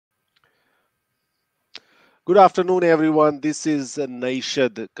Good afternoon, everyone. This is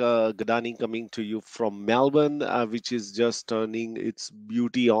Naishad Gadani coming to you from Melbourne, which is just turning its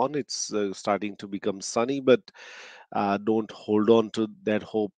beauty on. It's starting to become sunny, but don't hold on to that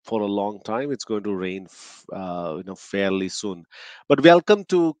hope for a long time. It's going to rain, fairly soon. But welcome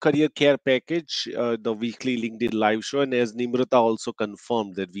to Career Care Package, the weekly LinkedIn live show. And as Nimrata also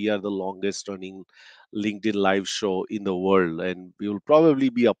confirmed that we are the longest running LinkedIn live show in the world, and we will probably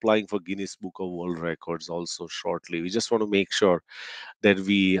be applying for Guinness Book of World Records also shortly. We just want to make sure that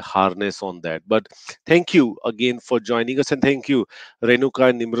we harness on that. But thank you again for joining us, and thank you Renuka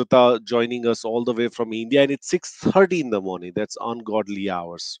and Nimrata joining us all the way from India. And it's 6:30 in the morning. That's ungodly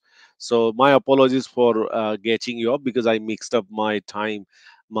hours. So my apologies for getting you up because I mixed up my time,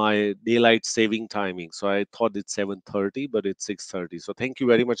 my daylight saving timing. So I thought it's 7:30, but it's 6:30. So thank you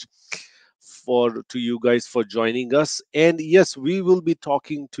very much for to you guys for joining us. And yes, we will be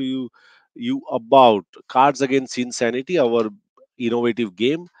talking to you about Cards Against Insanity, our innovative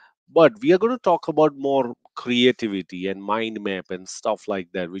game. But we are going to talk about more creativity and mind map and stuff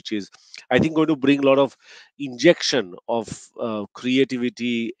like that, which is, I think, going to bring a lot of injection of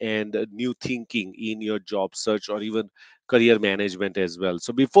creativity and new thinking in your job search or even career management as well.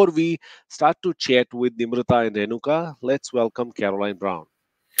 So before we start to chat with Nimrata and Renuka, let's welcome Caroline Brown.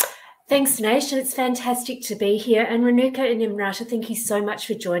 Thanks, Nash, and it's fantastic to be here. And Renuka and Imrata, thank you so much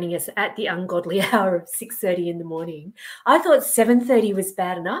for joining us at the ungodly hour of 6:30 in the morning. I thought 7:30 was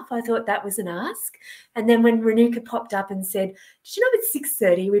bad enough. I thought that was an ask. And then when Renuka popped up and said, "Did you know it's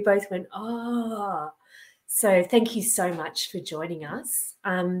 6:30?" we both went, "Oh." So thank you so much for joining us.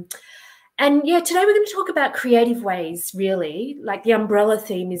 And yeah, today we're going to talk about creative ways, really. Like the umbrella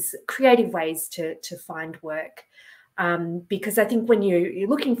theme is creative ways to find work. Because I think when you're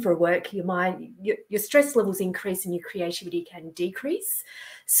looking for work, your stress levels increase and your creativity can decrease.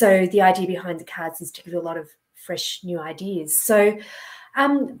 So the idea behind the cards is to give you a lot of fresh new ideas. So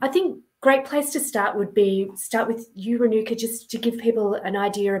I think great place to start would be start with you, Renuka, just to give people an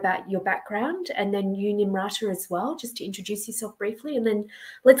idea about your background, and then you, Nimrata, as well, just to introduce yourself briefly, and then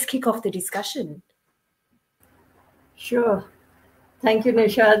let's kick off the discussion. Sure. Thank you,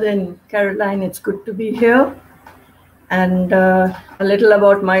 Nishad and Caroline. It's good to be here. And a little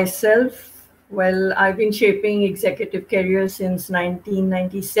about myself. Well, I've been shaping executive career since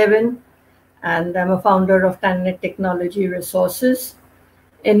 1997, and I'm a founder of Tandon Technology Resources.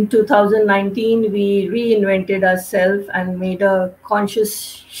 In 2019, we reinvented ourselves and made a conscious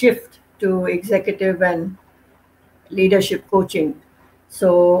shift to executive and leadership coaching.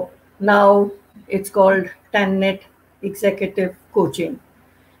 So now it's called TANNET Executive Coaching.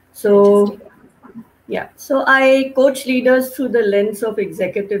 So yeah, so I coach leaders through the lens of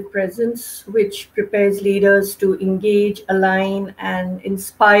executive presence, which prepares leaders to engage, align, and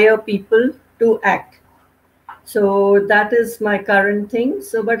inspire people to act. So that is my current thing.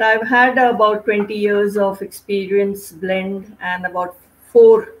 So, but I've had about 20 years of experience blend and about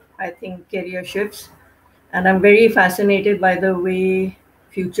 4, I think, career shifts. And I'm very fascinated by the way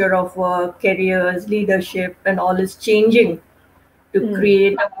future of work, careers, leadership, and all is changing to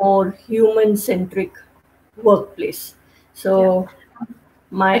create a more human-centric workplace. So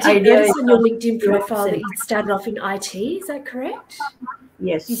my idea is on your LinkedIn profile that you started off in IT. Is that correct?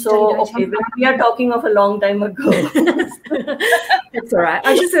 Yes. So okay, when we are talking of a long time ago. That's all right.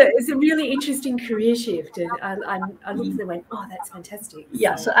 It's a really interesting career shift, and I looked and went, "Oh, that's fantastic."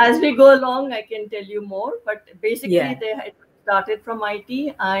 Yeah. So as we go along, I can tell you more. But basically, they had started from IT.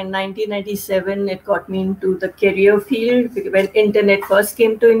 In 1997, it got me into the career field when internet first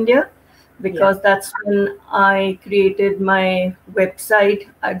came to India, because that's when I created my website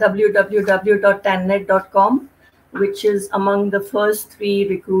www.tannet.com, which is among the first 3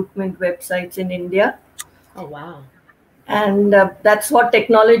 recruitment websites in India. Oh, wow. And that's what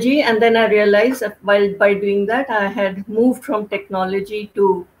technology. And then I realized that by doing that, I had moved from technology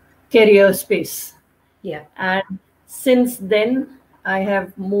to career space. Yeah. And since then, I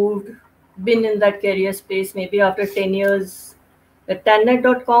have been in that career space. Maybe after 10 years, the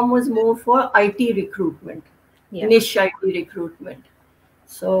Tannet.com was more for IT recruitment, niche IT recruitment.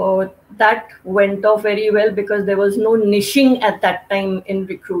 So that went off very well because there was no niching at that time in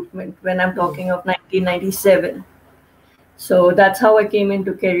recruitment when I'm talking of 1997. So that's how I came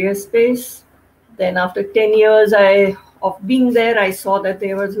into career space. Then after 10 years of being there, I saw that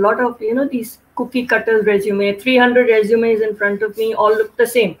there was a lot of, these cookie cutter resume, 300 resumes in front of me, all look the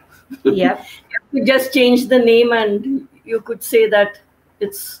same. Yeah. You just change the name and you could say that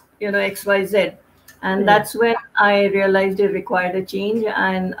it's, XYZ. And that's when I realized it required a change,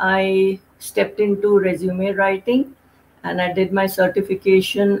 and I stepped into resume writing. and I did my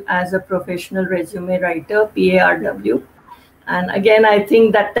certification as a professional resume writer, PARW. And again, I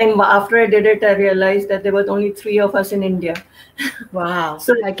think that time after I did it, I realized that there were only 3 of us in India. Wow.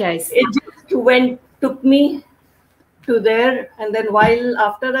 So Okay. it just took me to there. And then while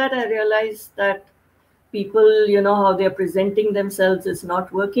after that, I realized that people, how they're presenting themselves is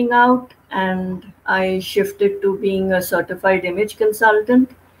not working out. And I shifted to being a certified image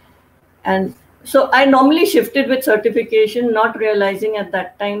consultant. And so I normally shifted with certification, not realizing at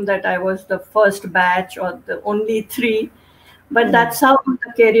that time that I was the first batch or the only 3. But that's how the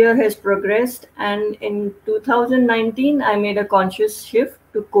career has progressed. And in 2019, I made a conscious shift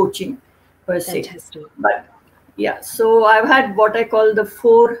to coaching per se. Fantastic. But yeah, so I've had what I call the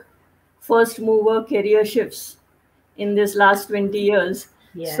 4 first mover career shifts in this last 20 years.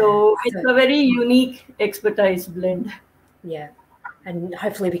 Yeah. So it's a very unique expertise blend. Yeah. And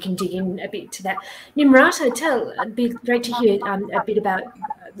hopefully we can dig in a bit to that. Nimrata, it'd be great to hear a bit about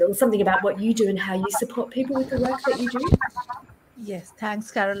something about what you do and how you support people with the work that you do. Yes,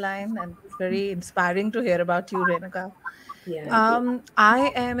 thanks, Caroline. And it's very inspiring to hear about you, Renuka. Yeah.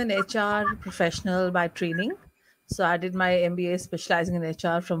 I am an HR professional by training. So I did my MBA specializing in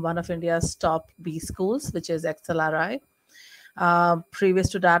HR from one of India's top B schools, which is XLRI. Previous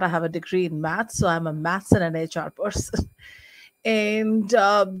to that, I have a degree in maths. So I'm a maths and an HR person. And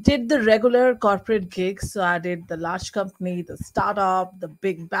did the regular corporate gigs. So I did the large company, the startup, the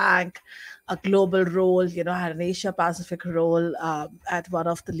big bank, a global role. I had an Asia Pacific role at one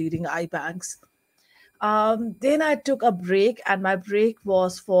of the leading iBanks. Then I took a break, and my break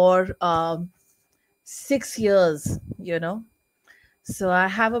was for 6 years, So I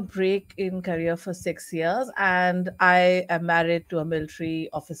have a break in career for 6 years, and I am married to a military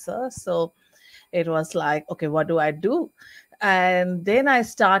officer. So it was like, okay, what do I do? And then I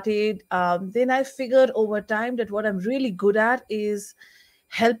started, then I figured over time that what I'm really good at is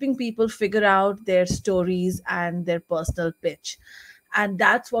helping people figure out their stories and their personal pitch. And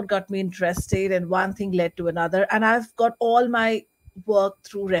that's what got me interested. And one thing led to another. And I've got all my work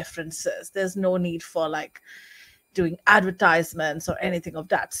through references. There's no need for doing advertisements or anything of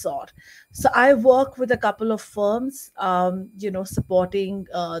that sort. So I work with a couple of firms, supporting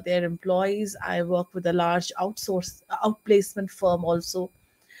their employees. I work with a large outplacement firm also,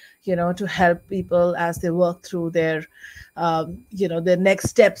 to help people as they work through their, their next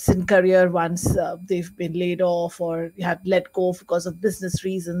steps in career once they've been laid off or had let go because of business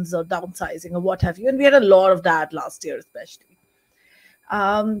reasons or downsizing or what have you. And we had a lot of that last year, especially.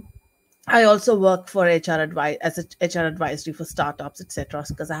 I also work for HR advisory for startups, etc.,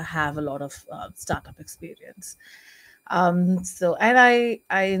 because I have a lot of startup experience. And I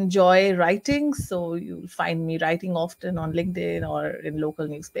enjoy writing. So you'll find me writing often on LinkedIn or in local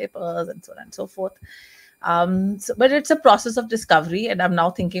newspapers and so on and so forth. But it's a process of discovery. And I'm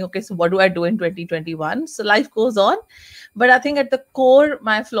now thinking, okay, so what do I do in 2021? So life goes on. But I think at the core,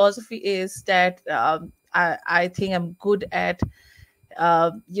 my philosophy is that I think I'm good at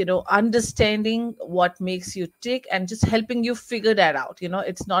understanding what makes you tick and just helping you figure that out.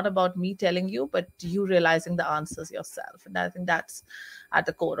 It's not about me telling you, but you realizing the answers yourself. And I think that's at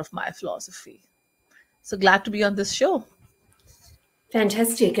the core of my philosophy. So glad to be on this show.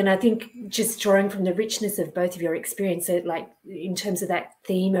 Fantastic. And I think just drawing from the richness of both of your experience, in terms of that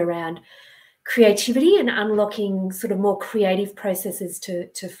theme around creativity and unlocking sort of more creative processes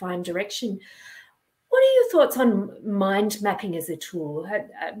to find direction. What are your thoughts on mind mapping as a tool?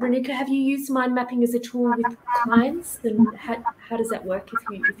 Renuka, have you used mind mapping as a tool with clients? And how does that work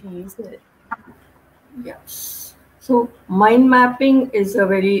if you use it? Yes. So mind mapping is a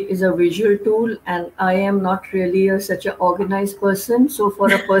visual tool, and I am not really such an organized person. So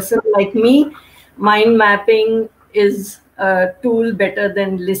for a person like me, mind mapping is a tool better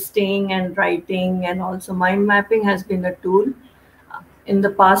than listing and writing. And also mind mapping has been a tool in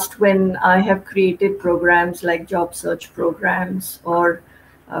the past when I have created programs like job search programs or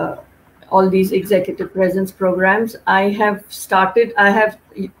all these executive presence programs.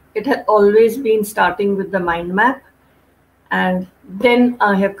 It had always been starting with the mind map, and then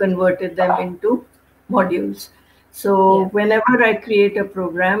I have converted them into modules. So whenever I create a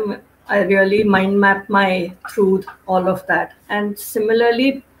program, I really mind map through all of that. And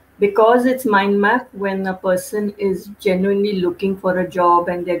similarly, because it's mind map, when a person is genuinely looking for a job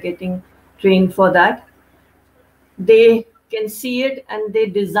and they're getting trained for that, they can see it and they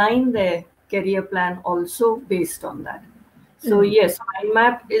design their career plan also based on that. So yes, mind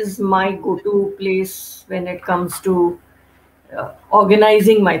map is my go-to place when it comes to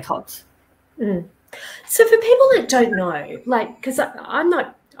organizing my thoughts. So for people that don't know, because I'm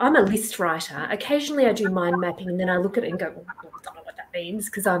not I'm a list writer. Occasionally I do mind mapping and then I look at it and go, well, I don't know what that means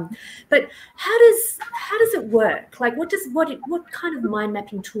because I'm, but how does it work? Like what kind of mind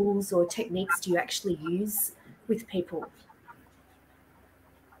mapping tools or techniques do you actually use with people?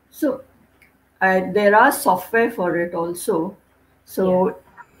 So there are software for it also. So Yeah.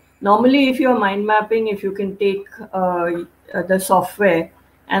 normally, if you're mind mapping, if you can take the software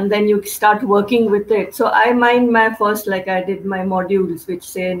and then you start working with it. So I mind map first, like I did my modules, which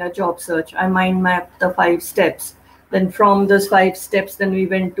say in a job search, I mind map the 5 steps. Then from those 5 steps, then we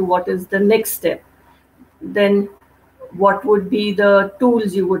went to what is the next step. Then what would be the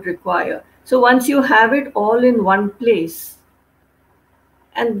tools you would require. So once you have it all in one place,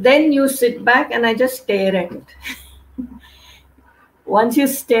 and then you sit back and I just stare at it. Once you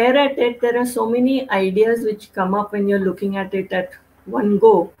stare at it, there are so many ideas which come up when you're looking at it at one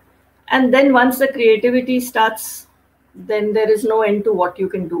go. And then once the creativity starts, then there is no end to what you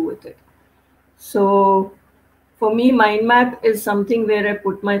can do with it. So for me, mind map is something where I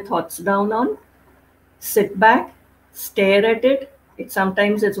put my thoughts down on, sit back, stare at it.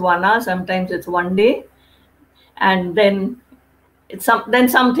 Sometimes it's 1 hour, sometimes it's one day, and then then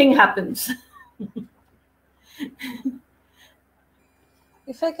something happens.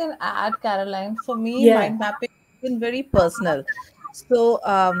 If I can add, Caroline, for me, Yeah. mind mapping has been very personal. So,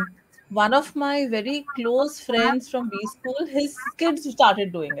 one of my very close friends from B school, his kids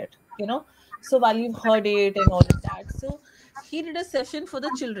started doing it, you know. So, while you've heard it and all of that, so he did a session for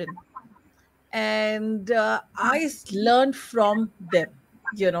the children, and learned from them,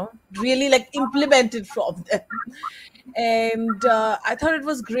 really like implemented from them. And I thought it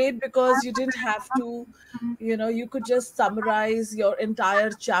was great because you didn't have to, you could just summarize your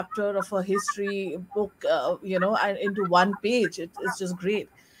entire chapter of a history book, and into one page. It's just great.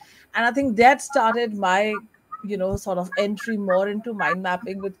 And I think that started my, sort of entry more into mind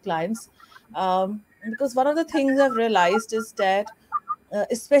mapping with clients. Because one of the things I've realized is that,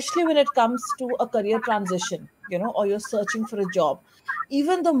 especially when it comes to a career transition, or you're searching for a job,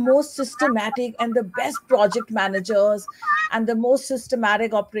 even the most systematic and the best project managers and the most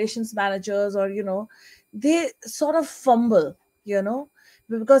systematic operations managers, or they sort of fumble,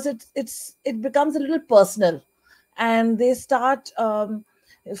 because it becomes a little personal, and they start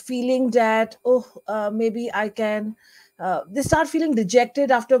feeling that, oh, maybe I can. They start feeling dejected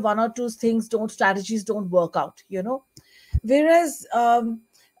after one or two things don't strategies don't work out, Whereas,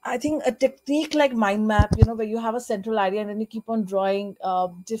 I think a technique like mind map, where you have a central idea and then you keep on drawing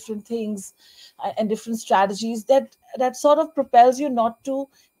different things and different strategies, that sort of propels you not to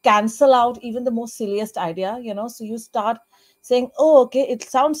cancel out even the most silliest idea, So you start saying, oh, okay, it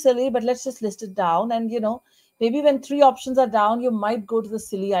sounds silly, but let's just list it down. And, maybe when three options are down, you might go to the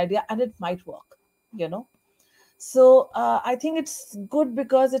silly idea and it might work, you know so I think it's good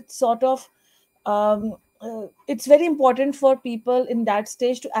because it's sort of, it's very important for people in that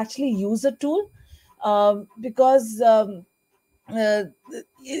stage to actually use a tool, because uh,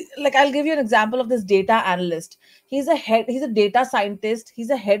 like, I'll give you an example of this data analyst. He's a data scientist,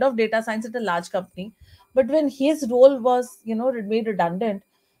 he's a head of data science at a large company. But when his role was, made redundant,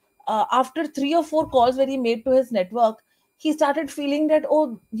 after 3 or 4 calls where he made to his network, he started feeling that,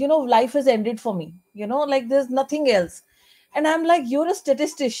 oh, life has ended for me, like there's nothing else. And I'm like, you're a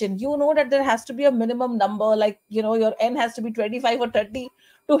statistician, you know that there has to be a minimum number, like, your n has to be 25 or 30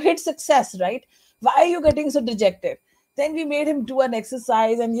 to hit success, right? Why are you getting so dejected? Then we made him do an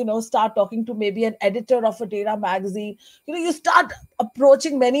exercise and, start talking to maybe an editor of a data magazine. You start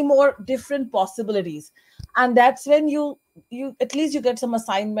approaching many more different possibilities. And that's when you at least you get some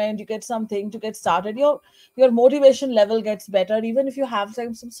assignment, you get something to get started. Your motivation level gets better, even if you have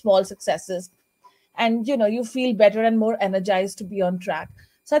some small successes. And you feel better and more energized to be on track.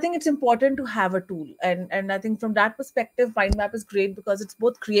 So I think it's important to have a tool. And I think from that perspective, mind map is great because it's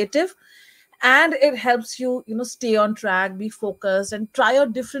both creative, and it helps you, stay on track, be focused, and try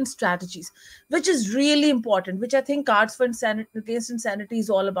out different strategies, which is really important, which I think Cards for Insanity Against Insanity is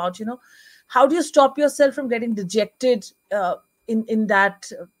all about. How do you stop yourself from getting dejected in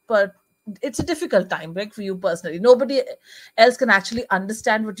that, but it's a difficult time, right, for you personally. Nobody else can actually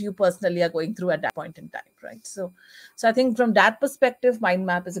understand what you personally are going through at that point in time, right? So I think from that perspective, mind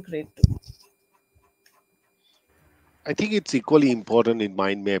map is a great tool. I think it's equally important in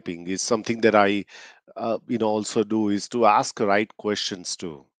mind mapping is something that I, also do is to ask right questions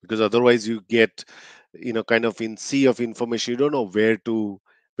too, because otherwise you get, kind of in sea of information. You don't know where to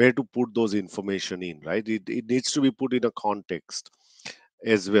put those information in, right? It needs to be put in a context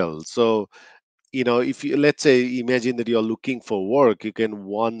as well. So, if you, let's say, imagine that you're looking for work, you can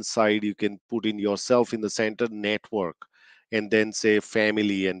one side you can put in yourself in the center, network, and then say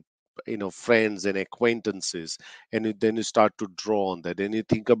family and friends and acquaintances, and then you start to draw on that, and you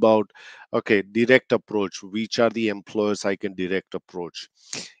think about, okay, direct approach, which are the employers I can direct approach.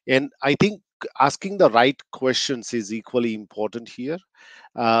 And I think asking the right questions is equally important here.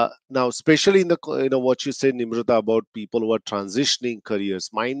 Now, especially in the what you said, Nimrata, about people who are transitioning careers,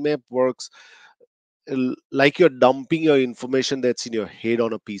 mind map works like you're dumping your information that's in your head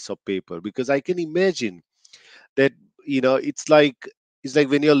on a piece of paper, because I can imagine that it's like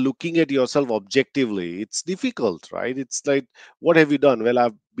when you're looking at yourself objectively, it's difficult, right? It's like, what have you done? Well,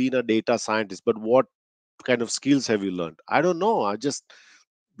 I've been a data scientist, but what kind of skills have you learned? I don't know. I just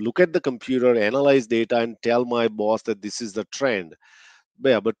look at the computer, analyze data, and tell my boss that this is the trend.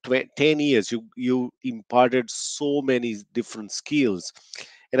 Yeah, but 10 years, you imparted so many different skills.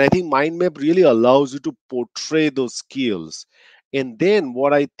 And I think mind map really allows you to portray those skills. And then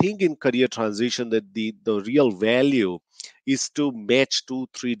what I think in career transition, that the real value is to match two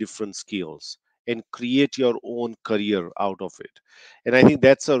three different skills and create your own career out of it. And I think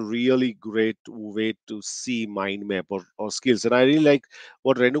that's a really great way to see mind map, or skills. And I really like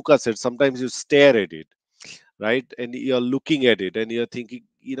what Renuka said. Sometimes you stare at it, right? And you're looking at it and you're thinking,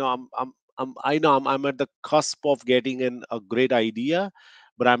 I'm at the cusp of getting a great idea,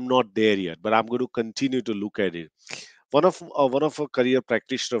 but I'm not there yet. But I'm going to continue to look at it. One of her career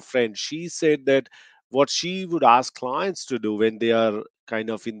practitioner friends, she said that what she would ask clients to do when they are kind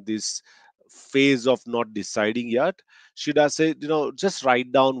of in this phase of not deciding yet, she does say, just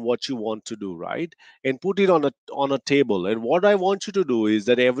write down what you want to do, right? And put it on a table. And what I want you to do is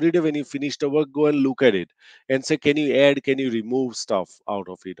that every day when you finish the work, go and look at it and say, can you add, can you remove stuff out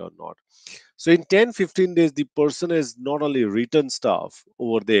of it or not? So in 10-15 days, the person has not only written stuff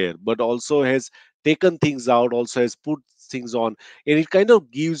over there, but also has taken things out, also has put things on. And it kind of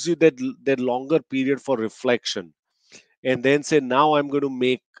gives you that longer period for reflection, and then say, now I'm going to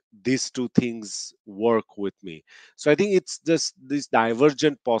make these two things work with me. So I think it's just these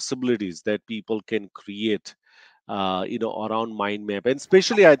divergent possibilities that people can create around mind map. And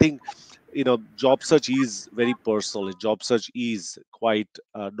especially, I think, job search is very personal. Job search is quite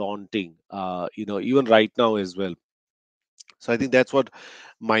daunting, even right now as well. So I think that's what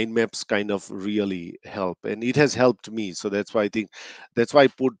mind maps kind of really help, and it has helped me. So that's why I think, that's why I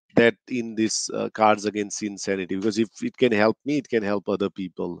put that in this cards against insanity, because if it can help me, it can help other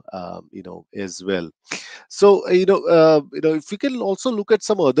people, as well. So if we can also look at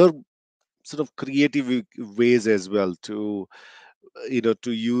some other sort of creative ways as well to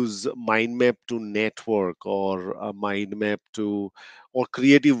to use mind map to network, or a mind map to, or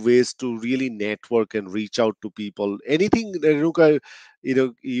creative ways to really network and reach out to people. Anything, Renuka,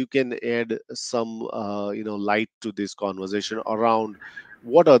 you can add some light to this conversation around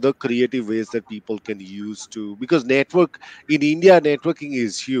what other creative ways that people can use to, because network in India, networking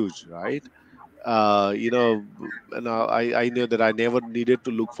is huge, right? And I know that I never needed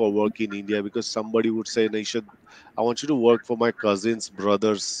to look for work in India, because somebody would say, Nishad, I want you to work for my cousin's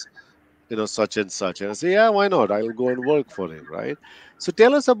brother's, such and such. And I say, yeah, why not? I'll go and work for him, right? So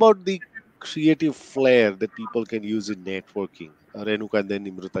tell us about the creative flair that people can use in networking. Renuka, and then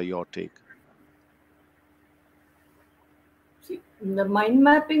Nimrata, your take. See, the mind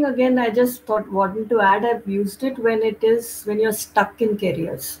mapping again, I just wanted to add, I've used it when you're stuck in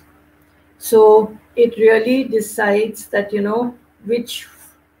careers. So it really decides that, which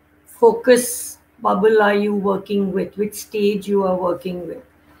focus bubble are you working with, which stage you are working with.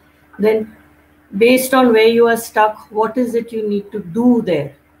 Then, based on where you are stuck, what is it you need to do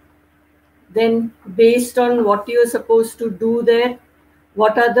there? Then, based on what you're supposed to do there,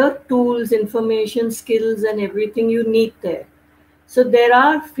 what are the tools, information, skills, and everything you need there? So, there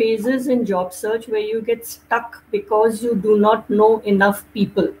are phases in job search where you get stuck because you do not know enough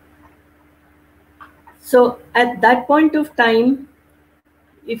people. So, at that point of time,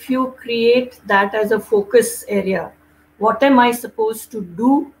 if you create that as a focus area, what am I supposed to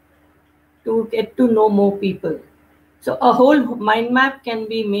do to get to know more people? So a whole mind map can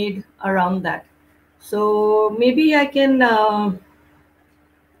be made around that. So maybe I can,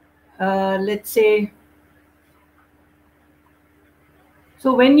 let's say,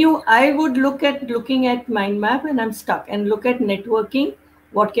 so I would looking at mind map and I'm stuck, and look at networking.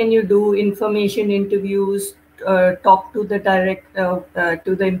 What can you do? Information interviews, talk to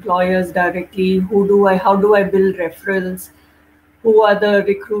to the employers directly. How do I build referrals? Who are the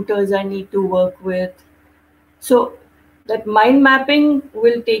recruiters I need to work with? So that mind mapping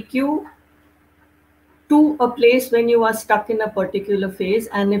will take you to a place when you are stuck in a particular phase,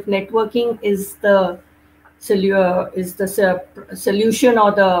 and if networking is the solution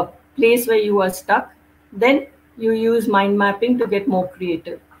or the place where you are stuck, then you use mind mapping to get more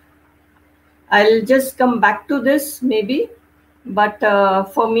creative. I'll just come back to this maybe, but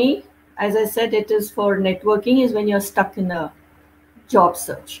for me, as I said, it is for networking is when you're stuck in a job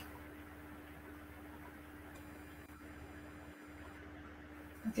search.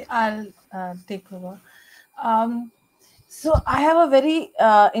 Okay, I'll take over. Um, so I have a very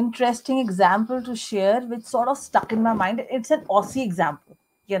interesting example to share, which sort of stuck in my mind. It's an Aussie example,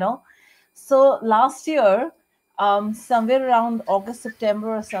 you know. So last year, somewhere around August,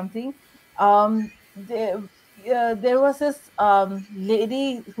 September, or something, there was this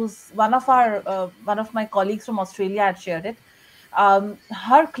lady who's one of my colleagues from Australia had shared it.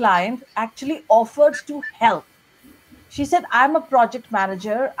 Her client actually offered to help. She said, I'm a project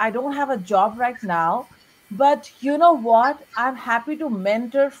manager. I don't have a job right now. But you know what? I'm happy to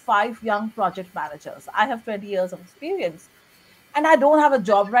mentor 5 young project managers. I have 20 years of experience and I don't have a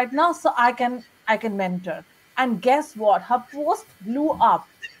job right now, so I can mentor. And guess what? Her post blew up.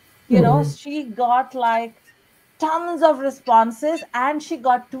 You know, Mm. she got like tons of responses and she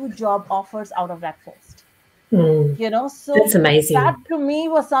got 2 job offers out of that post. Mm. You know, That's so that amazing. to me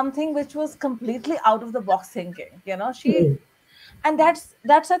was something which was completely out of the box thinking. You know, she Mm. and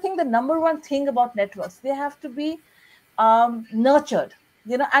that's I think the number one thing about networks. They have to be nurtured,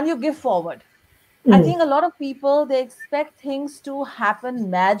 you know, and you give forward. I Mm. think a lot of people, they expect things to happen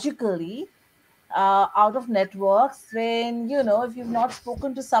magically out of networks, when, you know, if you've not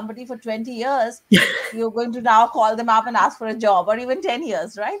spoken to somebody for 20 years, you're going to now call them up and ask for a job, or even 10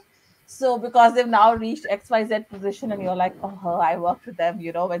 years, right? So because they've now reached XYZ position and you're like, oh, I worked with them,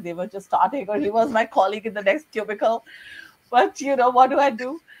 you know, when they were just starting, or he was my colleague in the next cubicle, but you know, what do I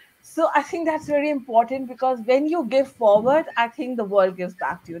do? So I think that's very important, because when you give forward, I think the world gives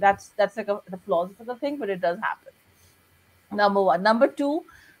back to you. That's like the philosophical thing, but it does happen. Number one. Number two,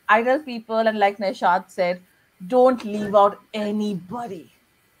 I tell people, and like Nishad said, don't leave out anybody.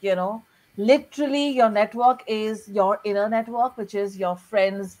 You know, literally, your network is your inner network, which is your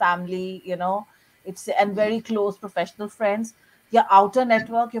friends, family, you know, it's and very close professional friends. Your outer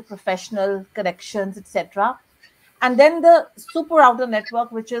network, your professional connections, etc. And then the super outer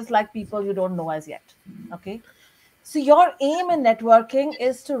network, which is like people you don't know as yet. Okay. So your aim in networking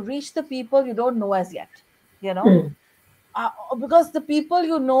is to reach the people you don't know as yet, you know, Mm. because the people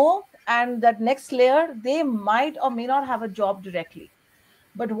you know and that next layer, they might or may not have a job directly,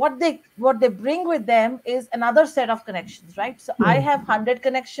 but what they bring with them is another set of connections, right? So I Mm. have 100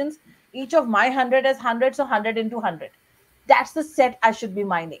 connections. Each of my 100 is 100, so 100 into 100, that's the set I should be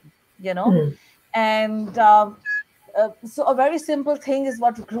mining, you know. Mm. And so a very simple thing is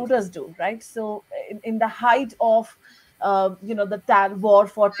what recruiters do, right? So in the height of you know, the war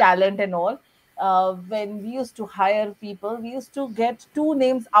for talent and all, when we used to hire people, we used to get 2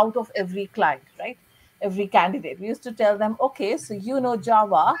 names out of every client, right? Every candidate, we used to tell them, okay, so you know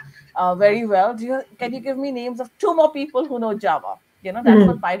Java very well. Can you give me names of 2 more people who know Java? You know, that's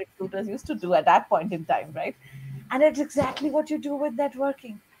what Mm. my recruiters used to do at that point in time, right? And it's exactly what you do with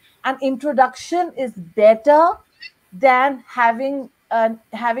networking. An introduction is better than having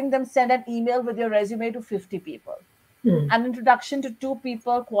them send an email with your resume to 50 people. Mm. An introduction to 2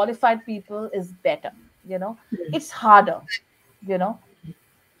 people, qualified people, is better. You know, Mm. it's harder, you know,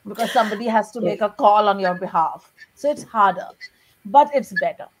 because somebody has to Yeah. make a call on your behalf. So it's harder, but it's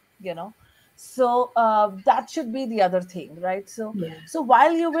better, you know. So that should be the other thing, right? So Yeah. so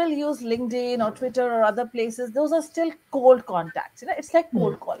while you will use LinkedIn or Twitter or other places, those are still cold contacts. You know, it's like Mm.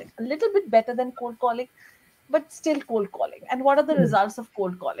 cold calling, a little bit better than cold calling, but still cold calling. And what are the Mm. results of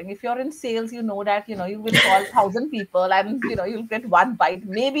cold calling? If you're in sales, you know that, you know, you will call 1,000 people and, you know, you'll get one bite,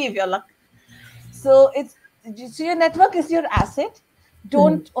 maybe, if you're lucky. So so your network is your asset. Mm.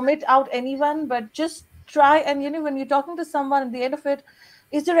 Don't omit out anyone, but just try. And, you know, when you're talking to someone, at the end of it,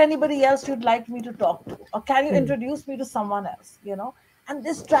 is there anybody else you'd like me to talk to, or can you Mm. introduce me to someone else? You know, and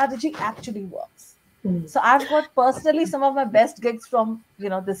this strategy actually works. Mm. So I've got personally some of my best gigs from, you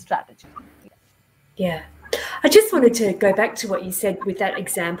know, this strategy. Yeah. I just wanted to go back to what you said with that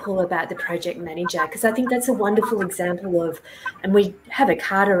example about the project manager, because I think that's a wonderful example of, and we have a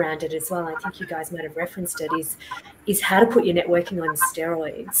card around it as well. I think you guys might have referenced it, is how to put your networking on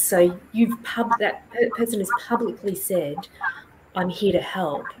steroids. So that person has publicly said, I'm here to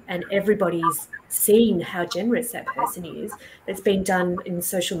help, and everybody's seen how generous that person is. It's been done in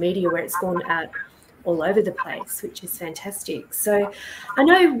social media where it's gone out all over the place, which is fantastic. So I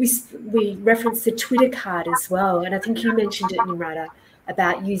know we referenced the Twitter card as well, and I think you mentioned it, Nimrata,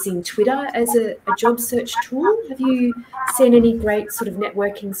 about using Twitter as a job search tool. Have you seen any great sort of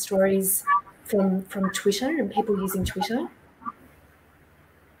networking stories from Twitter and people using Twitter?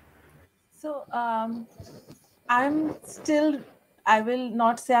 So I'm still, I will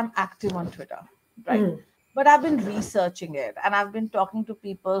not say I'm active on Twitter, right? Mm. But I've been researching it and I've been talking to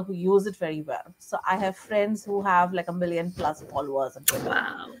people who use it very well. So I have friends who have like a million plus followers on Twitter.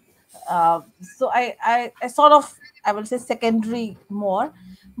 Wow. So I sort of, I will say secondary more.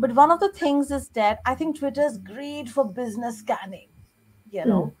 But one of the things is that I think Twitter is great for business scanning, you Mm.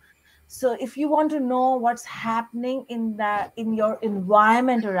 know. So if you want to know what's happening in your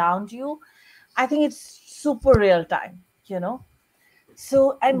environment around you, I think it's super real time, you know.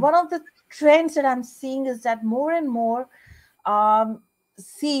 So, and Mm. one of the trends that I'm seeing is that more and more um,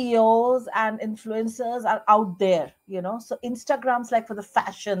 CEOs and influencers are out there, you know. So Instagram's like for the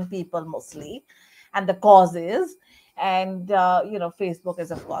fashion people mostly, and the causes, and Facebook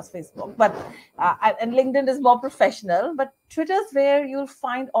is of course Facebook, but and LinkedIn is more professional. But Twitter's where you'll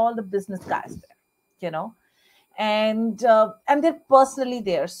find all the business guys there, you know, and they're personally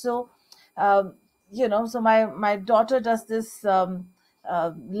there. So um, so my daughter does this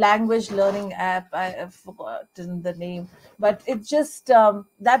language learning app. I've forgotten the name, but it just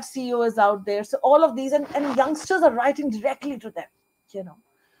that CEO is out there. So all of these, and youngsters are writing directly to them, you know,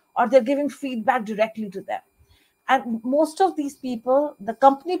 or they're giving feedback directly to them. And most of these people, the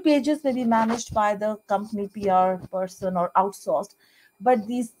company pages may be managed by the company PR person or outsourced, but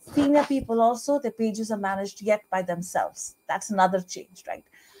these senior people also, their pages are managed yet by themselves. That's another change, right?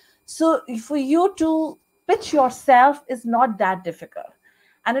 So for you to pitch yourself is not that difficult.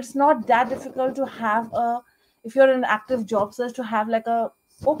 And it's not that difficult to have if you're in an active job search, to have like a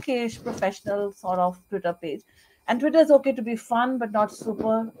okayish professional sort of Twitter page. And Twitter is okay to be fun, but not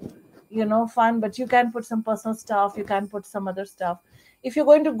super, fun. But you can put some personal stuff, you can put some other stuff. If you're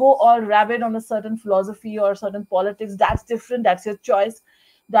going to go all rabid on a certain philosophy or certain politics, that's different. That's your choice.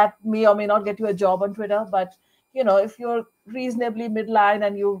 That may or may not get you a job on Twitter. But if you're reasonably midline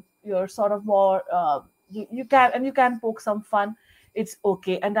and you're sort of more you can poke some fun, it's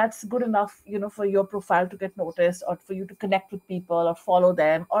okay, and that's good enough for your profile to get noticed, or for you to connect with people or follow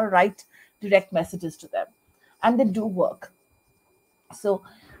them or write direct messages to them, and they do work. So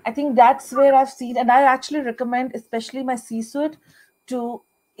I think that's where I've seen, and I actually recommend, especially my C-suite, to,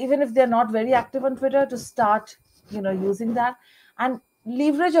 even if they're not very active on Twitter, to start, using that and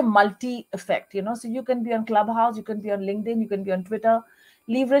leverage a multi effect. So you can be on Clubhouse, you can be on LinkedIn, you can be on Twitter.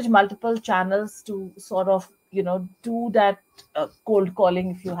 Leverage multiple channels to sort of, do that cold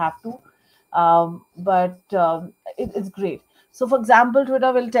calling if you have to. But it's great. So, for example,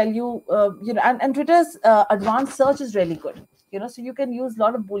 Twitter will tell you, and Twitter's advanced search is really good. So you can use a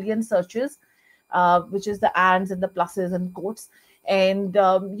lot of Boolean searches, which is the ands and the pluses and quotes, and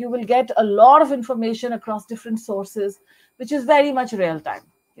you will get a lot of information across different sources, which is very much real time.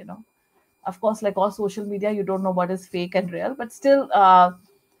 Of course, like all social media, you don't know what is fake and real, but still,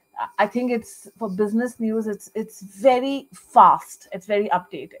 I think it's for business news. It's very fast. It's very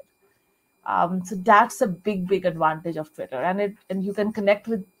updated. So that's a big advantage of Twitter, and you can connect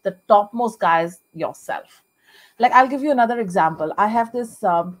with the topmost guys yourself. Like, I'll give you another example. I have this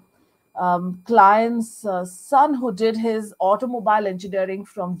client's son who did his automobile engineering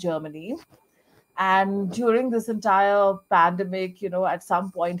from Germany, and during this entire pandemic, at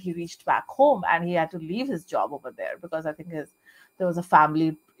some point he reached back home and he had to leave his job over there because I think there was a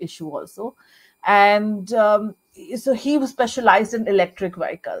family issue also. And so he was specialized in electric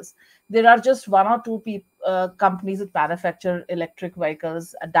vehicles. There are just one or two companies that manufacture electric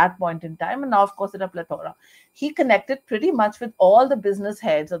vehicles at that point in time. And now, of course, there are plethora. He connected pretty much with all the business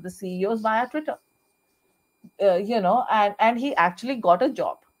heads or the CEOs via Twitter, and he actually got a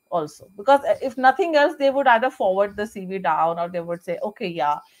job also, because if nothing else, they would either forward the CV down or they would say, okay,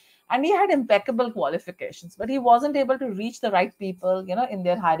 yeah. And he had impeccable qualifications, but he wasn't able to reach the right people, in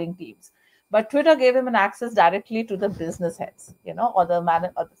their hiring teams. But Twitter gave him an access directly to the business heads, or or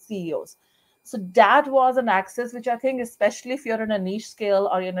the CEOs. So that was an access which I think, especially if you're in a niche scale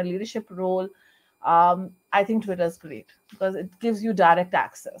or in a leadership role, I think Twitter is great because it gives you direct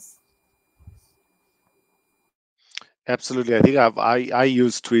access. Absolutely. I think I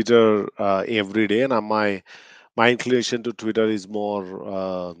use Twitter every day, and my inclination to Twitter is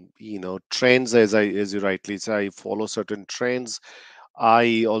more trends, as you rightly say. I follow certain trends.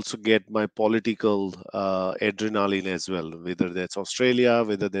 I also get my political adrenaline as well, whether that's Australia,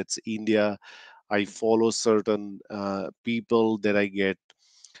 whether that's India. I follow certain people that I get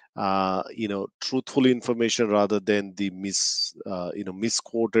truthful information rather than the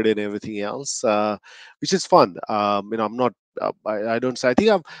misquoted and everything else, which is fun. I'm not I don't say, I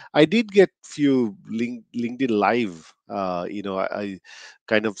think I did get few LinkedIn live. I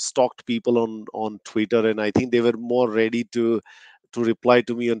kind of stalked people on Twitter, and I think they were more ready to to reply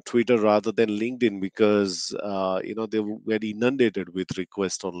to me on Twitter rather than LinkedIn, because they were inundated with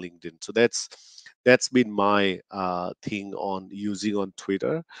requests on LinkedIn. So that's been my thing on using on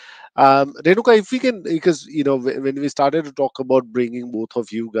Twitter. Renuka, if we can, because when we started to talk about bringing both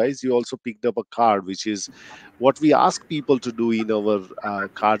of you guys, you also picked up a card, which is what we ask people to do in our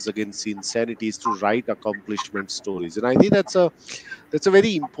cards against insanity, is to write accomplishment stories. And I think that's a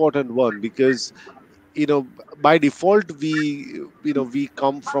very important one, because by default we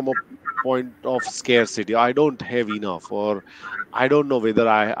come from a point of scarcity. I don't have enough, or I don't know whether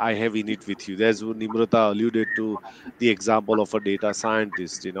I have in it with you. As Nimrata alluded to the example of a data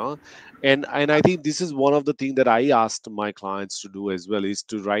scientist, and I think this is one of the things that I asked my clients to do as well, is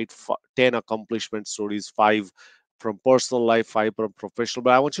to write 10 accomplishment stories, 5 from personal life, 5 from professional.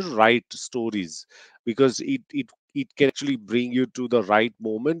 But I want you to write stories, because it can actually bring you to the right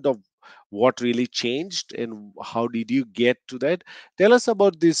moment of what really changed and how did you get to that. Tell us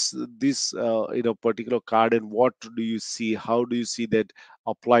about this particular card, and what do you see, how do you see that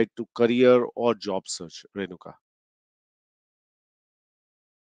applied to career or job search, Renuka?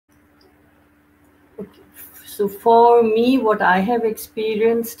 Okay. So for me, what I have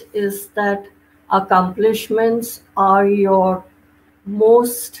experienced is that accomplishments are your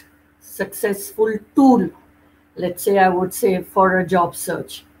most successful tool, let's say, I would say, for a job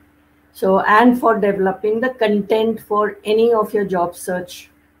search. So, and for developing the content for any of your job search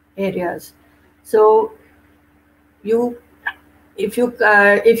areas. So you if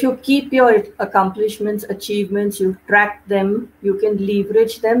you keep your accomplishments, achievements, you track them, you can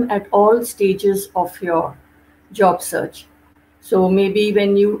leverage them at all stages of your job search. So maybe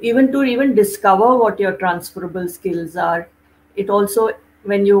when you even discover what your transferable skills are, it also,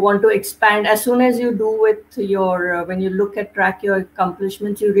 when you want to expand, as soon as you do with your when you look at track your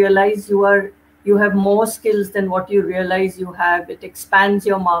accomplishments, you realize you have more skills than what you realize you have. It expands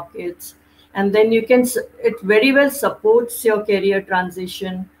your markets, and then you can it very well supports your career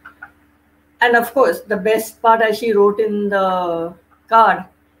transition. And of course, the best part, as she wrote in the card,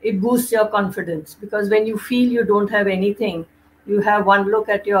 it boosts your confidence, because when you feel you don't have anything, you have one look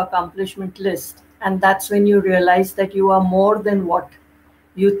at your accomplishment list, and that's when you realize that you are more than what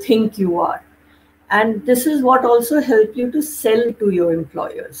you think you are. And this is what also helps you to sell to your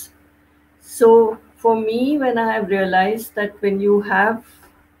employers. So for me, when I have realized that when you have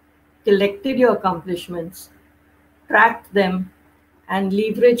collected your accomplishments, tracked them, and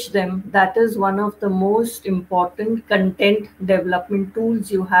leverage them, that is one of the most important content development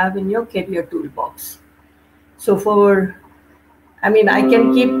tools you have in your career toolbox. So I mean, I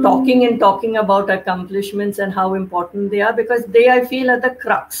can keep talking and talking about accomplishments and how important they are, because they, I feel, are the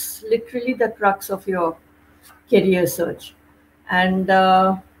crux, literally the crux of your career search. And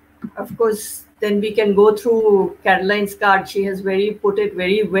of course, then we can go through Caroline's card. She has put it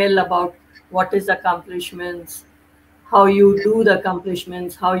very well about what is accomplishments, how you do the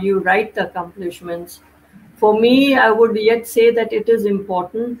accomplishments, how you write the accomplishments. For me, I would yet say that it is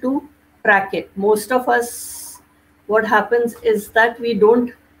important to track it. Most of us, what happens is that we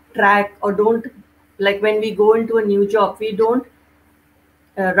don't track, or don't, like when we go into a new job, we don't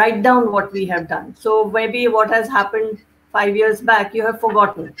write down what we have done. So maybe what has happened 5 years back, you have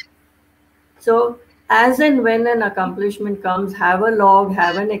forgotten. So as and when an accomplishment comes, have a log,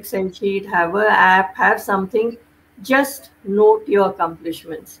 have an Excel sheet, have an app, have something, just note your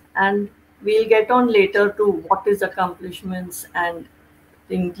accomplishments. And we'll get on later to what is accomplishments and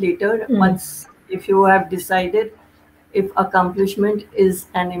think later, once, if you have decided if accomplishment is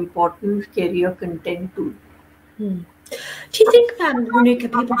an important career content tool. Do you think, Renuka,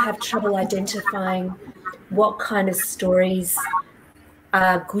 people have trouble identifying what kind of stories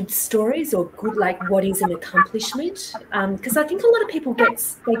are good stories, or good, like what is an accomplishment? Because I think a lot of people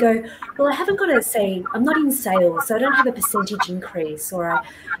they go, well, I haven't got to say, I'm not in sales, so I don't have a percentage increase, or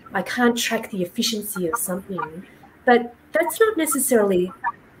I can't track the efficiency of something. But that's not necessarily,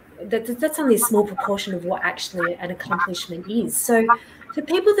 that's only a small proportion of what actually an accomplishment is. So for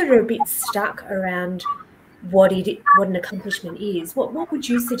people that are a bit stuck around what an accomplishment is, what would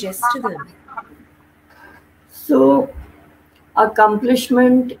you suggest to them? So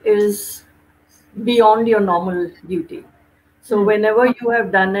accomplishment is beyond your normal duty. So whenever you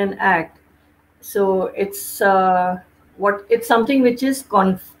have done an act, so it's it's something which is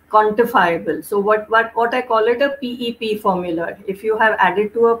quantifiable. So what I call it, a PEP formula. If you have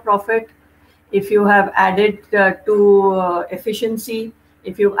added to a profit, if you have added to efficiency,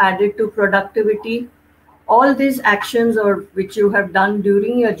 if you've added to productivity, all these actions or which you have done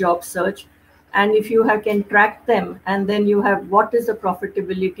during your job search, and if you can track them, and then you have what is the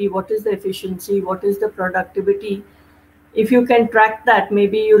profitability, what is the efficiency, what is the productivity, If you can track that,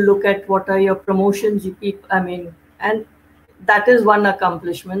 maybe you look at what are your promotions, and that is one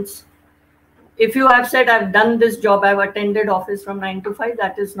accomplishment. If you have said, I've done this job, I've attended office from 9 to 5,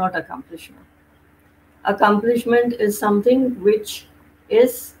 that is not accomplishment. Accomplishment is something which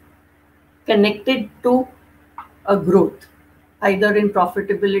is connected to a growth, either in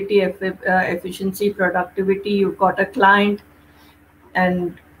profitability, efficiency, productivity. You've got a client,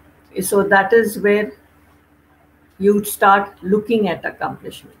 and so that is where you start looking at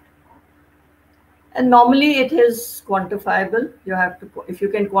accomplishment. And normally it is quantifiable. You have to, if you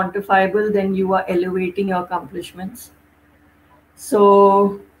can quantifiable, then you are elevating your accomplishments.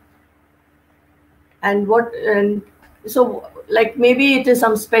 So, and so like maybe it is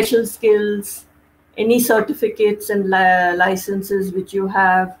some special skills, any certificates and licenses which you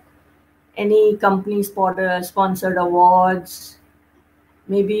have, any company sponsored awards.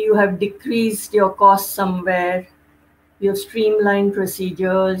 Maybe you have decreased your costs somewhere, you have streamlined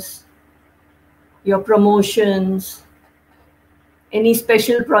procedures, your promotions, any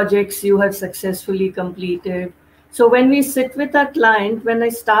special projects you have successfully completed. So when we sit with our client, when I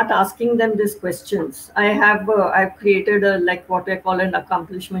start asking them these questions, I've created a, like what I call an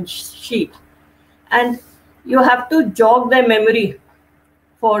accomplishment sheet, and you have to jog their memory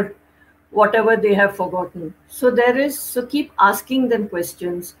for whatever they have forgotten. So keep asking them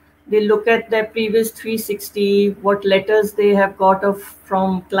questions. They look at their previous 360, what letters they have got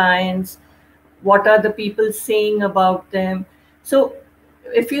from clients, what are the people saying about them. So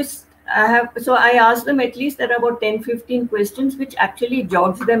if you I asked them, at least there are about 10-15 questions which actually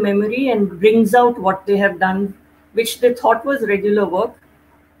jogs their memory and brings out what they have done, which they thought was regular work,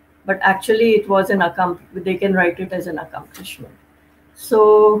 but actually it was they can write it as an accomplishment.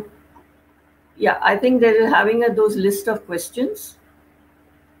 So yeah, I think that having those list of questions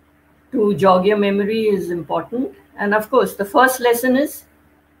to jog your memory is important. And of course, the first lesson is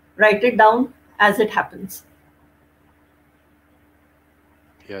write it down as it happens.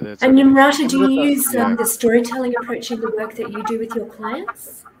 Yeah, that's And amazing. Nimrata, do you Amrita, use yeah. the storytelling approach in the work that you do with your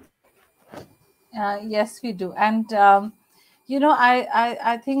clients? Yes, we do. And,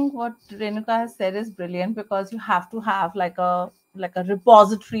 I think what Renuka has said is brilliant, because you have to have like a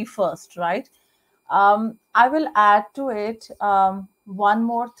repository first, right? I will add to it one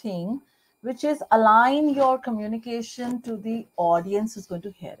more thing, which is align your communication to the audience who's going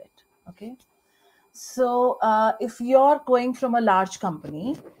to hear it. Okay. So if you're going from a large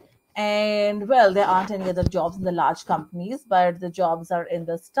company, and well, there aren't any other jobs in the large companies, but the jobs are in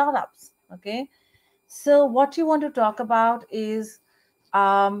the startups. Okay. So what you want to talk about is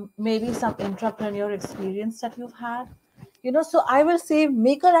maybe some entrepreneur experience that you've had. So I will say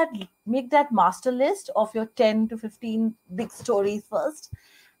make that master list of your 10 to 15 big stories first,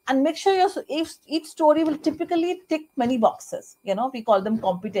 and make sure each story will typically tick many boxes. We call them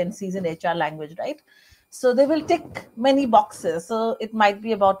competencies in HR language, right? So they will tick many boxes. So it might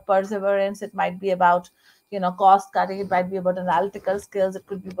be about perseverance, it might be about cost cutting, it might be about analytical skills, it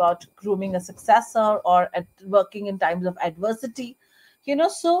could be about grooming a successor, or working in times of adversity.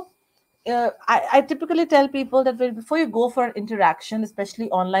 So I typically tell people that before you go for an interaction, especially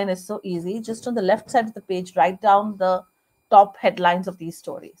online, is so easy. Just on the left side of the page, write down the top headlines of these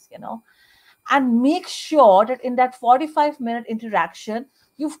stories, and make sure that in that 45-minute interaction,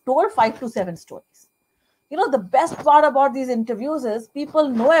 you've told 5 to 7 stories. The best part about these interviews is people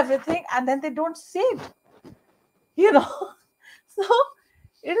know everything and then they don't say it, So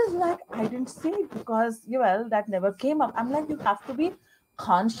it is like, I didn't say it because, that never came up. I'm like, you have to be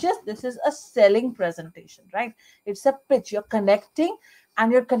conscious. This is a selling presentation, right? It's a pitch. You're connecting,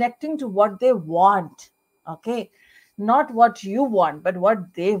 and you're connecting to what they want. Okay. Not what you want, but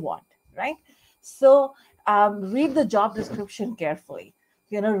what they want, right? So read the job description carefully.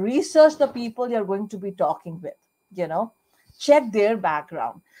 Research the people you're going to be talking with, check their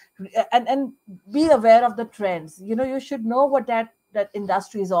background, and be aware of the trends. You should know what that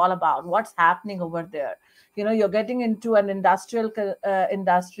industry is all about, what's happening over there. You're getting into an industrial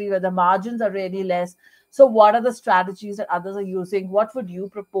industry where the margins are really less. So what are the strategies that others are using? What would you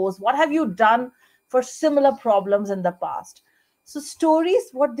propose? What have you done for similar problems in the past? So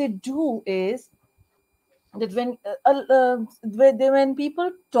stories, what they do is that when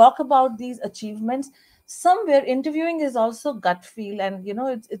people talk about these achievements, somewhere interviewing is also gut feel, and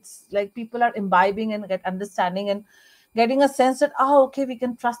it's like people are imbibing and get understanding and getting a sense that, okay, we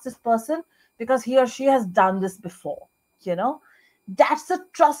can trust this person because he or she has done this before. That's the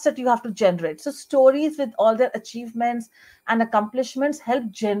trust that you have to generate. So stories with all their achievements and accomplishments help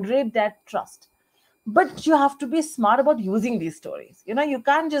generate that trust. But you have to be smart about using these stories. You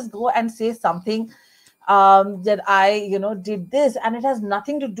can't just go and say something that I, did this, and it has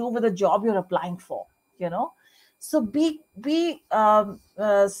nothing to do with the job you're applying for, you know. So be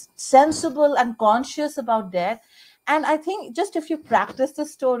sensible and conscious about that. And I think just if you practice the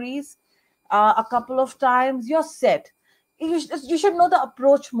stories a couple of times, you're set. You should know the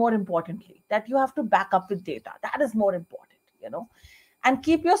approach more importantly, that you have to back up with data. That is more important, and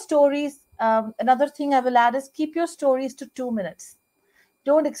keep your stories. Another thing I will add is keep your stories to 2 minutes.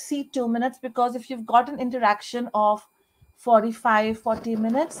 Don't exceed 2 minutes, because if you've got an interaction of 45, 40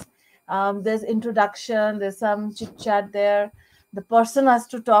 minutes, there's introduction, there's some chit chat there. The person has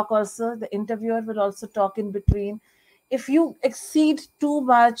to talk also, the interviewer will also talk in between. If you exceed too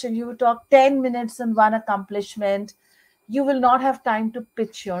much and you talk 10 minutes on one accomplishment, you will not have time to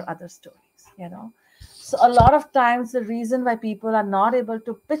pitch your other stories. So a lot of times the reason why people are not able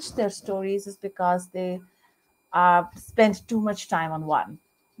to pitch their stories is because they spend too much time on one,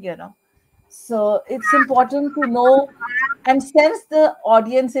 you know. So it's important to know and sense the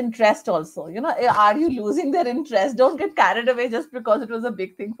audience interest also. Are you losing their interest? Don't get carried away just because it was a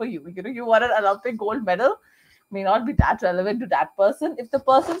big thing for you. You won an Olympic gold medal, may not be that relevant to that person. If the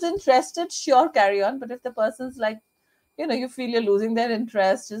person's interested, sure, carry on. But if the person's like, you feel you're losing their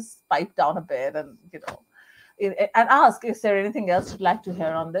interest, just pipe down a bit and, and ask, is there anything else you'd like to hear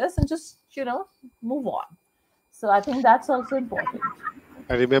on this? And just, move on. So I think that's also important.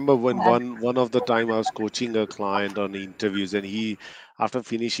 I remember when one of the time I was coaching a client on interviews, and he, after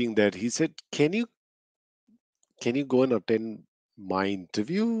finishing that, he said, "Can you go and attend my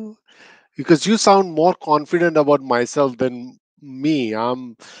interview? Because you sound more confident about myself than me. I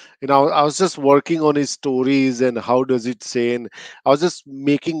was just working on his stories and how does it say, and I was just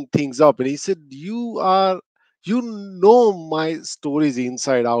making things up." And he said, you know my stories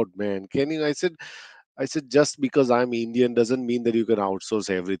inside out, man. Can you?" I said, just because I'm Indian doesn't mean that you can outsource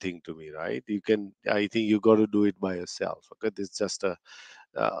everything to me, right? I think you got to do it by yourself. Okay, this is just a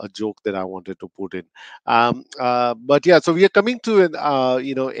joke that I wanted to put in. But yeah, so we are coming to an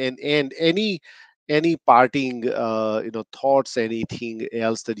and any parting thoughts, anything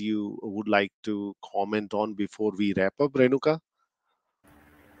else that you would like to comment on before we wrap up, Renuka?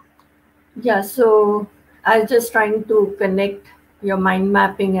 Yeah, so I was just trying to connect your mind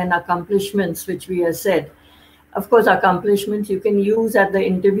mapping and accomplishments, which we have said. Of course, accomplishments you can use at the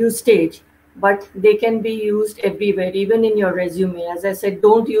interview stage, but they can be used everywhere, even in your resume. As I said,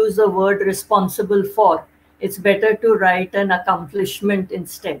 don't use the word responsible for. It's better to write an accomplishment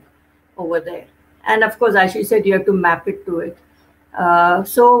instead over there. And of course, as she said, you have to map it to it.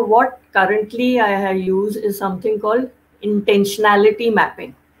 So, what currently I have used is something called intentionality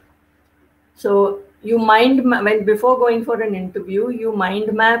mapping. So you when before going for an interview, you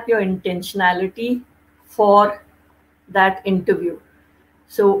mind map your intentionality for that interview.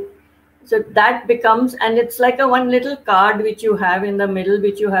 So that becomes, and it's like a one little card which you have in the middle,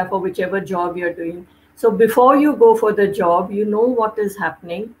 which you have for whichever job you're doing. So before you go for the job, you know what is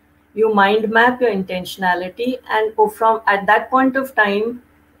happening. You mind map your intentionality, and from at that point of time,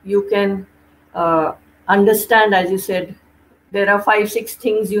 you can understand, as you said, there are 5 6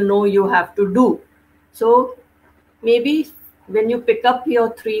 things you have to do. So maybe when you pick up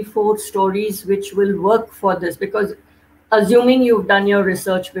your 3 4 stories which will work for this, because assuming you've done your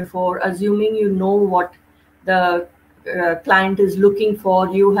research before, assuming you know what the client is looking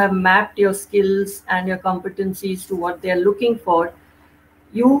for, you have mapped your skills and your competencies to what they're looking for,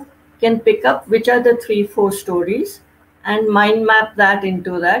 you can pick up which are the 3 4 stories and mind map that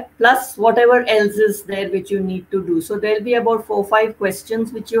into that, plus whatever else is there which you need to do. So there'll be about 4 5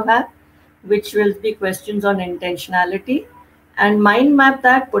 questions which you have, which will be questions on intentionality, and mind map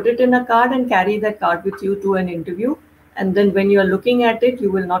that, put it in a card and carry that card with you to an interview. And then when you're looking at it,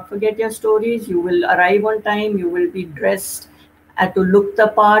 you will not forget your stories, you will arrive on time, you will be dressed to look the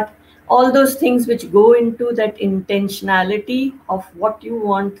part, all those things which go into that intentionality of what you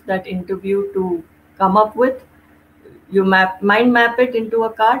want that interview to come up with. You mind map it into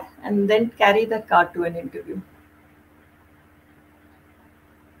a card and then carry that card to an interview.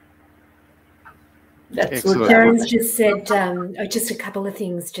 That's what Sharon's just said, just a couple of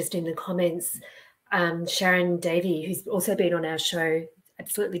things just in the comments. Sharon Davey, who's also been on our show,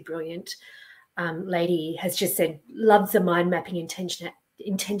 absolutely brilliant lady, has just said, loves the mind mapping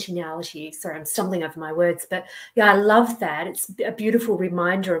intentionality. Sorry, I'm stumbling over my words, but yeah, I love that. It's a beautiful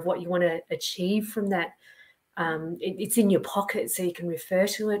reminder of what you want to achieve from that. It's in your pocket, so you can refer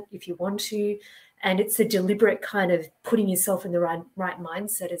to it if you want to. And it's a deliberate kind of putting yourself in the right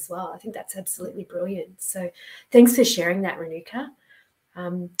mindset as well. I think that's absolutely brilliant. So thanks for sharing that, Renuka.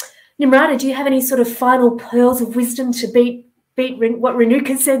 Nimrata, do you have any sort of final pearls of wisdom to beat beat what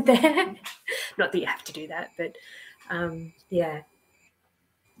Renuka said there. Not that you have to do that, but yeah.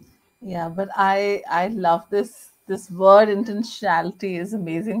 Yeah, but I love this word intentionality is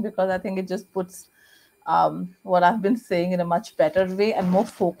amazing because I think it just puts what I've been saying in a much better way and more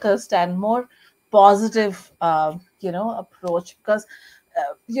focused and more positive, approach. Because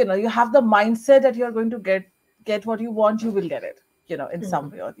you have the mindset that you're going to get what you want, you will get it, in some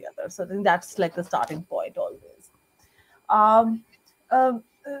way or the other. So I think that's like the starting point always. Um,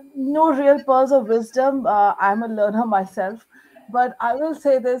 no real pearls of wisdom. I'm a learner myself, but I will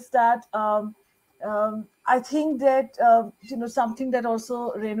say this that I think that something that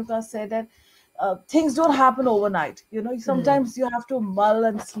also Renuka said that things don't happen overnight. Sometimes you have to mull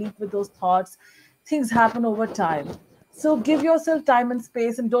and sleep with those thoughts. Things happen over time. So give yourself time and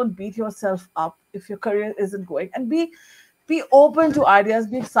space, and don't beat yourself up if your career isn't going. And be open to ideas,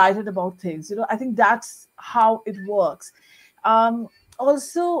 be excited about things. I think that's how it works.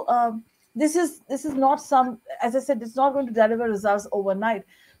 Also, this is not some, as I said, it's not going to deliver results overnight.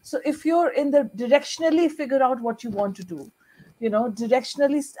 So if you're in the directionally figure out what you want to do,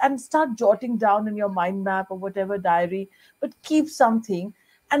 directionally, and start jotting down in your mind map or whatever diary, but keep something.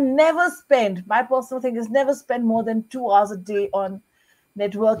 And never spend, my personal thing is never spend more than 2 hours a day on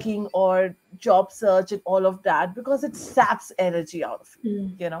networking or job search and all of that, because it saps energy out of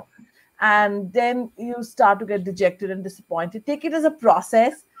you. And then you start to get dejected and disappointed. Take it as a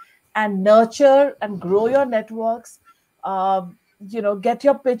process and nurture and grow your networks. Get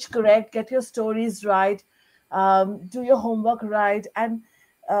your pitch correct, get your stories right, do your homework right. And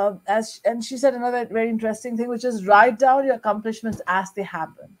and she said another very interesting thing, which is write down your accomplishments as they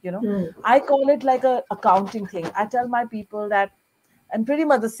happen. I call it like a accounting thing. I tell my people that, and pretty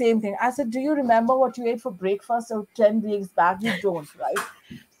much the same thing. I said, do you remember what you ate for breakfast 10 weeks back? You don't, right?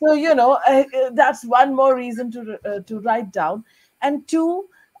 So, that's one more reason to write down. And two,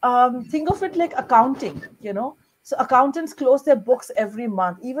 think of it like accounting. So accountants close their books every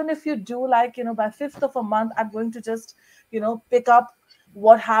month. Even if you do like, by 5th of a month, I'm going to just, pick up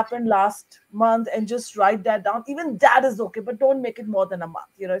what happened last month and just write that down. Even that is okay, but don't make it more than a month.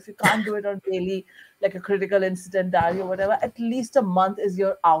 If you can't do it on daily, like a critical incident diary or whatever, at least a month is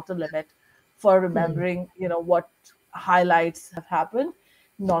your outer limit for remembering, what highlights have happened,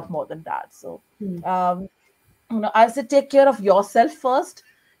 not more than that. So, I say take care of yourself first,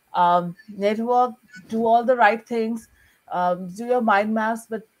 network, do all the right things, do your mind maps,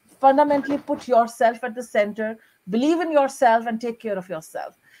 but fundamentally put yourself at the center, believe in yourself and take care of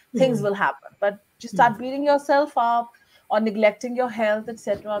yourself. Things will happen. But you start beating yourself up or neglecting your health,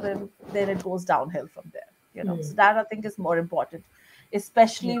 etc., then it goes downhill from there. So that I think is more important,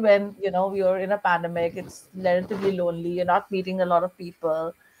 especially when you're in a pandemic. It's relatively lonely, you're not meeting a lot of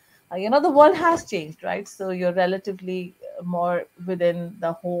people. The world has changed, right? So you're relatively more within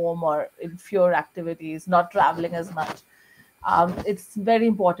the home or in fewer activities, not traveling as much. It's very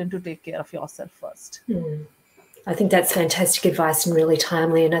important to take care of yourself first. I think that's fantastic advice and really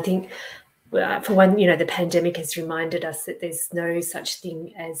timely. And I think, for one, the pandemic has reminded us that there's no such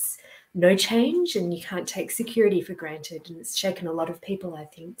thing as no change, and you can't take security for granted. And it's shaken a lot of people, I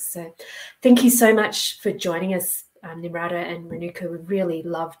think. So thank you so much for joining us, Nimrata and Renuka. We really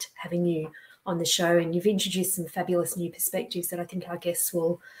loved having you on the show, and you've introduced some fabulous new perspectives that I think our guests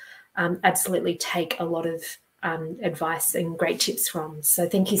will absolutely take a lot of advice and great tips from. So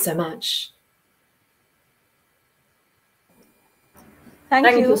thank you so much.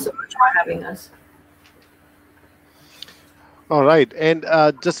 Thank you so much for having us. All right, and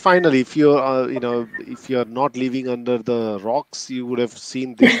just finally, if you're if you're not living under the rocks, you would have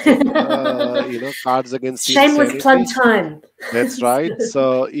seen this thing, Cards Against Shameless Insanity. plug time. That's right.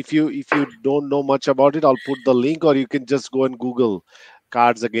 So if you don't know much about it, I'll put the link, or you can just go and Google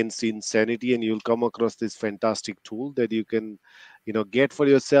Cards Against Insanity, and you'll come across this fantastic tool that you can get for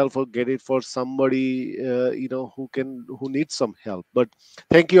yourself or get it for somebody who needs some help. But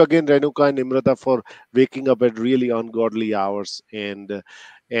thank you again, Renuka and Nimrata, for waking up at really ungodly hours and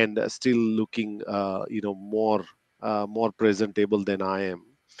still looking more presentable than I am.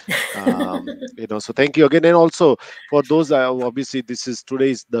 So thank you again. And also for those, obviously this is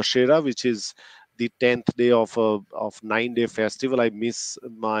today's Dashera, which is the 10th day of a 9-day festival. I miss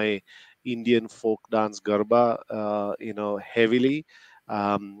my Indian folk dance garba heavily,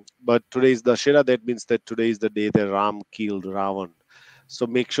 but today is Dashera. That means that today is the day that Ram killed Ravan. So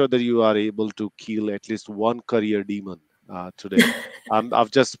make sure that you are able to kill at least one career demon today.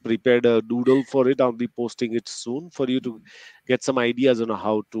 I've just prepared a doodle for it. I'll be posting it soon for you to get some ideas on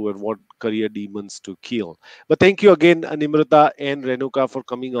how to and what career demons to kill. But thank you again, Nimrata and Renuka, for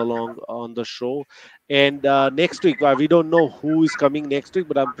coming along on the show. And next week, we don't know who is coming next week,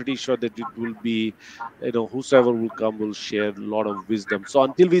 but I'm pretty sure that it will be, whosoever will come will share a lot of wisdom. So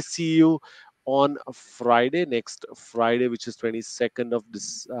until we see you on Friday, next Friday, which is 22nd of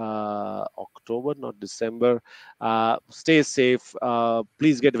this October, not December. Stay safe.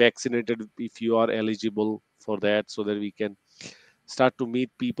 Please get vaccinated if you are eligible for that, so that we can start to meet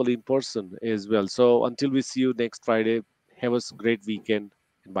people in person as well. So until we see you next Friday, have a great weekend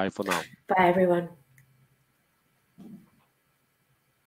and bye for now. Bye, everyone.